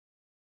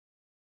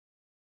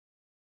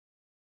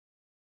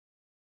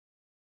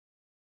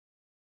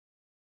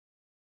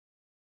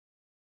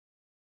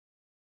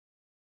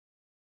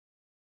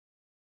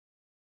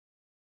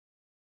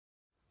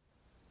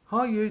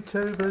Hi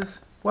YouTubers,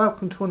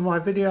 welcome to one of my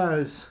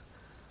videos.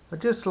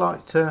 I'd just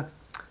like to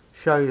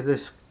show you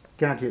this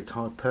gadget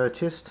I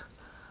purchased,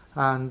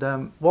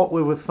 and what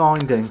we were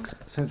finding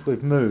since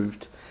we've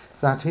moved,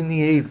 that in the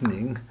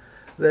evening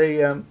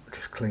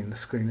just clean the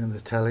screen of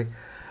the telly,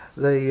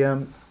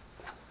 the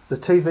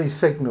TV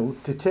signal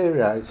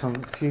deteriorates on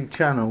a few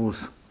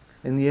channels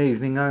in the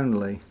evening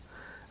only,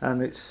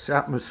 and it's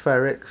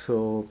atmospherics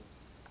or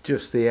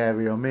just the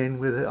area I'm in.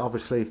 With it,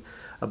 obviously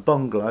a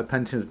bungalow,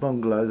 pensioners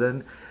bungalow,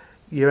 then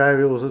your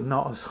aerials are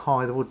not as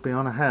high as they would be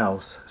on a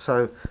house,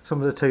 so some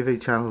of the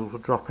TV channels will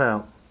drop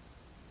out,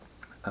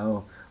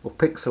 or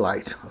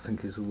pixelate, I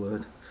think is the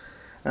word.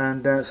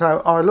 And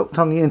so I looked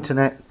on the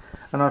internet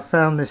and I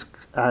found this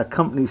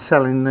company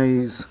selling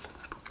these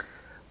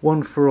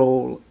one for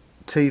all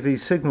TV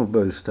signal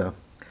booster,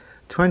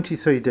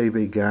 23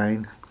 dB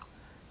gain,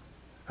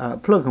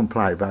 plug and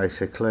play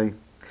basically,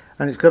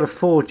 and it's got a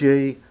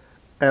 4G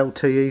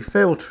LTE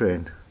filter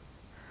in,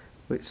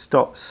 which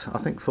stops, I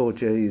think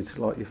 4G is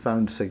like your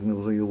phone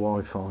signals or your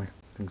Wi-Fi,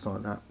 things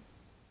like that.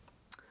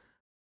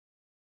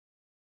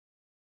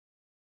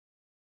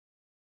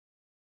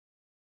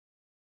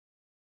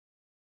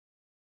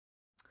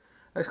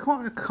 It's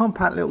quite a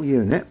compact little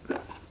unit.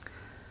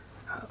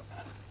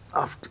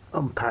 I've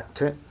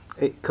unpacked it.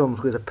 It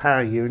comes with a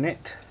power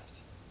unit,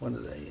 one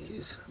of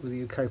these with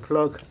a UK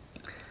plug,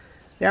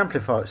 the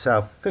amplifier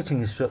itself, fitting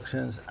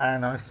instructions,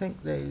 and I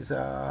think these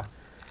are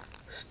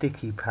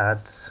sticky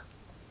pads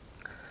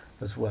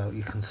as well.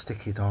 You can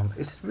stick it on.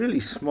 It's really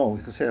small,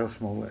 you can see how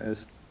small it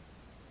is.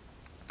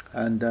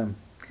 And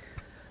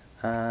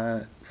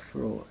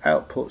for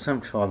output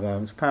 75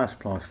 ohms, power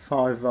supply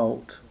 5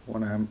 volt,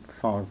 1 amp,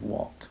 5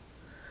 watt,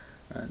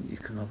 and you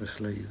can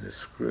obviously the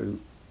screw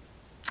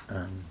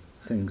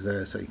things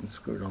there, so you can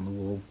screw it on the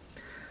wall,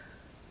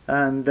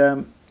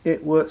 and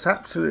it works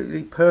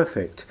absolutely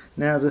perfect.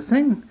 Now the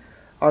thing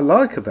I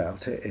like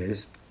about it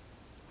is,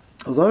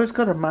 although it's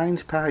got a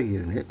mains power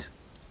unit,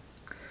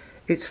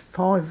 it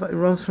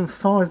runs from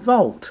 5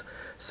 volt,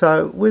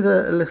 so with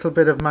a little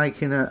bit of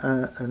making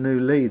a new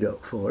lead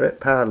up for it,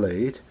 power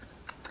lead,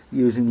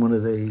 using one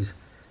of these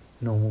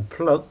normal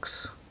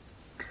plugs,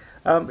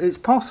 it's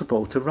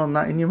possible to run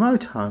that in your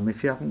motorhome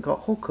if you haven't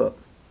got hookup.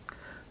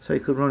 So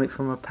you could run it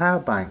from a power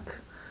bank,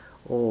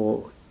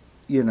 or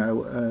you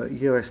know, a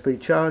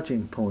USB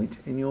charging point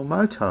in your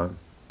motorhome.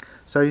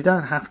 So you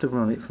don't have to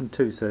run it from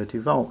 230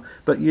 volt,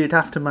 but you'd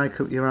have to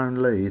make up your own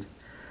lead.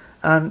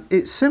 And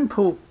it's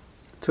simple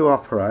to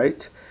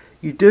operate.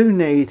 You do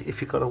need,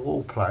 if you've got a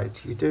wall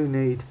plate, you do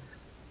need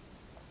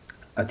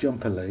a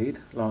jumper lead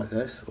like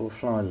this, or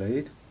fly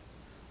lead.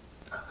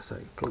 So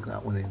you plug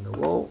that one in the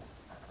wall,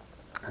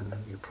 and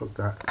then you plug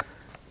that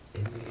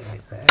in the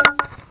unit there,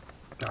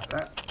 like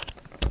that.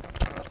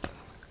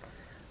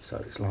 So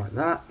it's like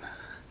that.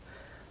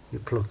 You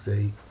plug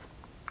the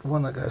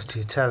one that goes to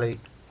your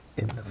telly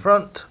in the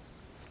front,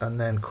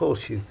 and then of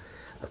course you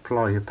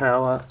apply your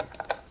power.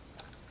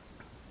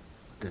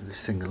 Doing this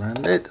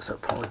single-handed, so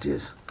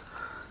apologies.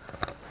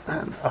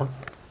 And I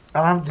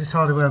haven't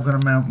decided where I'm going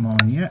to mount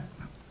mine yet.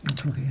 You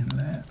plug it in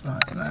there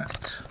like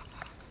that.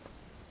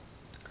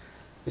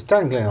 It's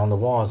dangling on the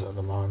wires at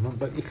the moment,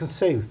 but you can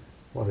see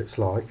what it's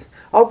like.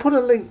 I'll put a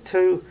link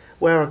to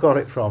where I got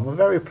it from. I'm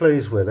very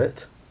pleased with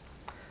it,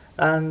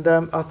 and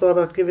I thought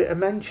I'd give it a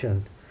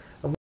mention.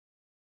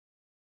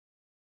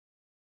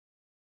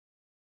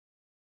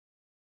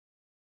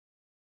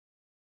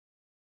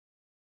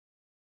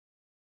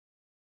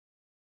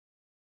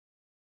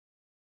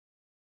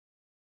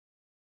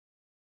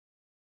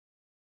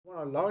 What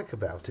I like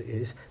about it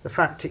is the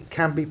fact it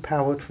can be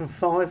powered from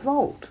 5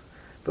 volt,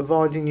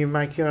 providing you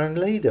make your own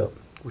lead up,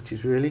 which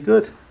is really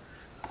good.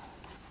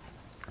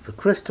 For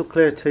crystal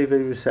clear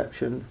TV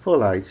reception, full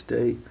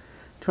HD,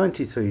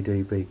 23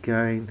 dB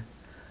gain,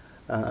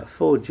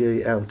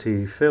 4G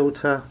LTE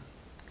filter.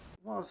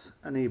 It was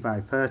an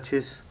eBay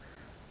purchase,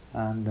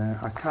 and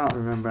I can't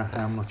remember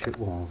how much it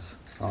was,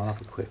 so I'll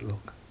have a quick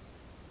look.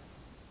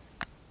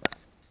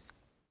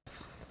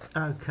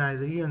 Okay,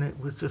 the unit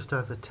was just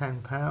over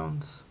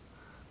 £10,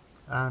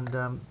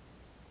 and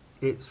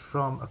it's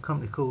from a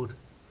company called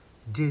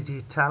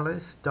Digital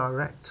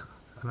Direct,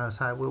 and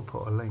as I say, we'll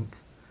put a link.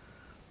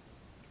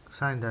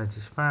 Same day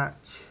dispatch.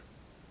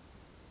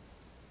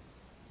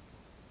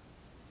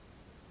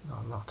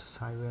 Not a lot to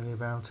say really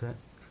about it.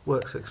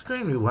 Works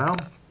extremely well.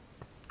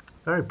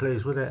 Very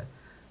pleased with it.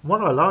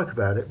 What I like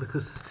about it,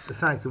 because the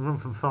say it can run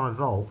from 5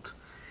 volt,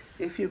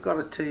 if you've got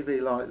a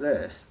TV like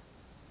this,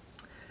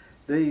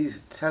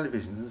 these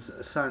televisions,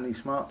 Sony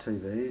smart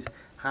TVs,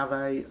 have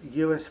a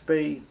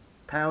USB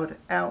powered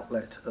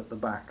outlet at the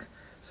back.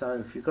 So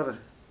if you've got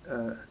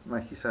to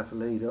make yourself a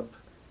lead up,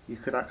 you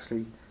could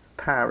actually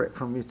power it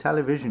from your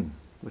television,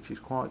 which is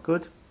quite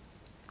good.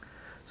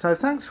 So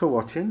thanks for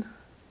watching.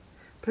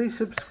 Please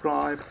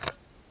subscribe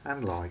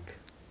and like.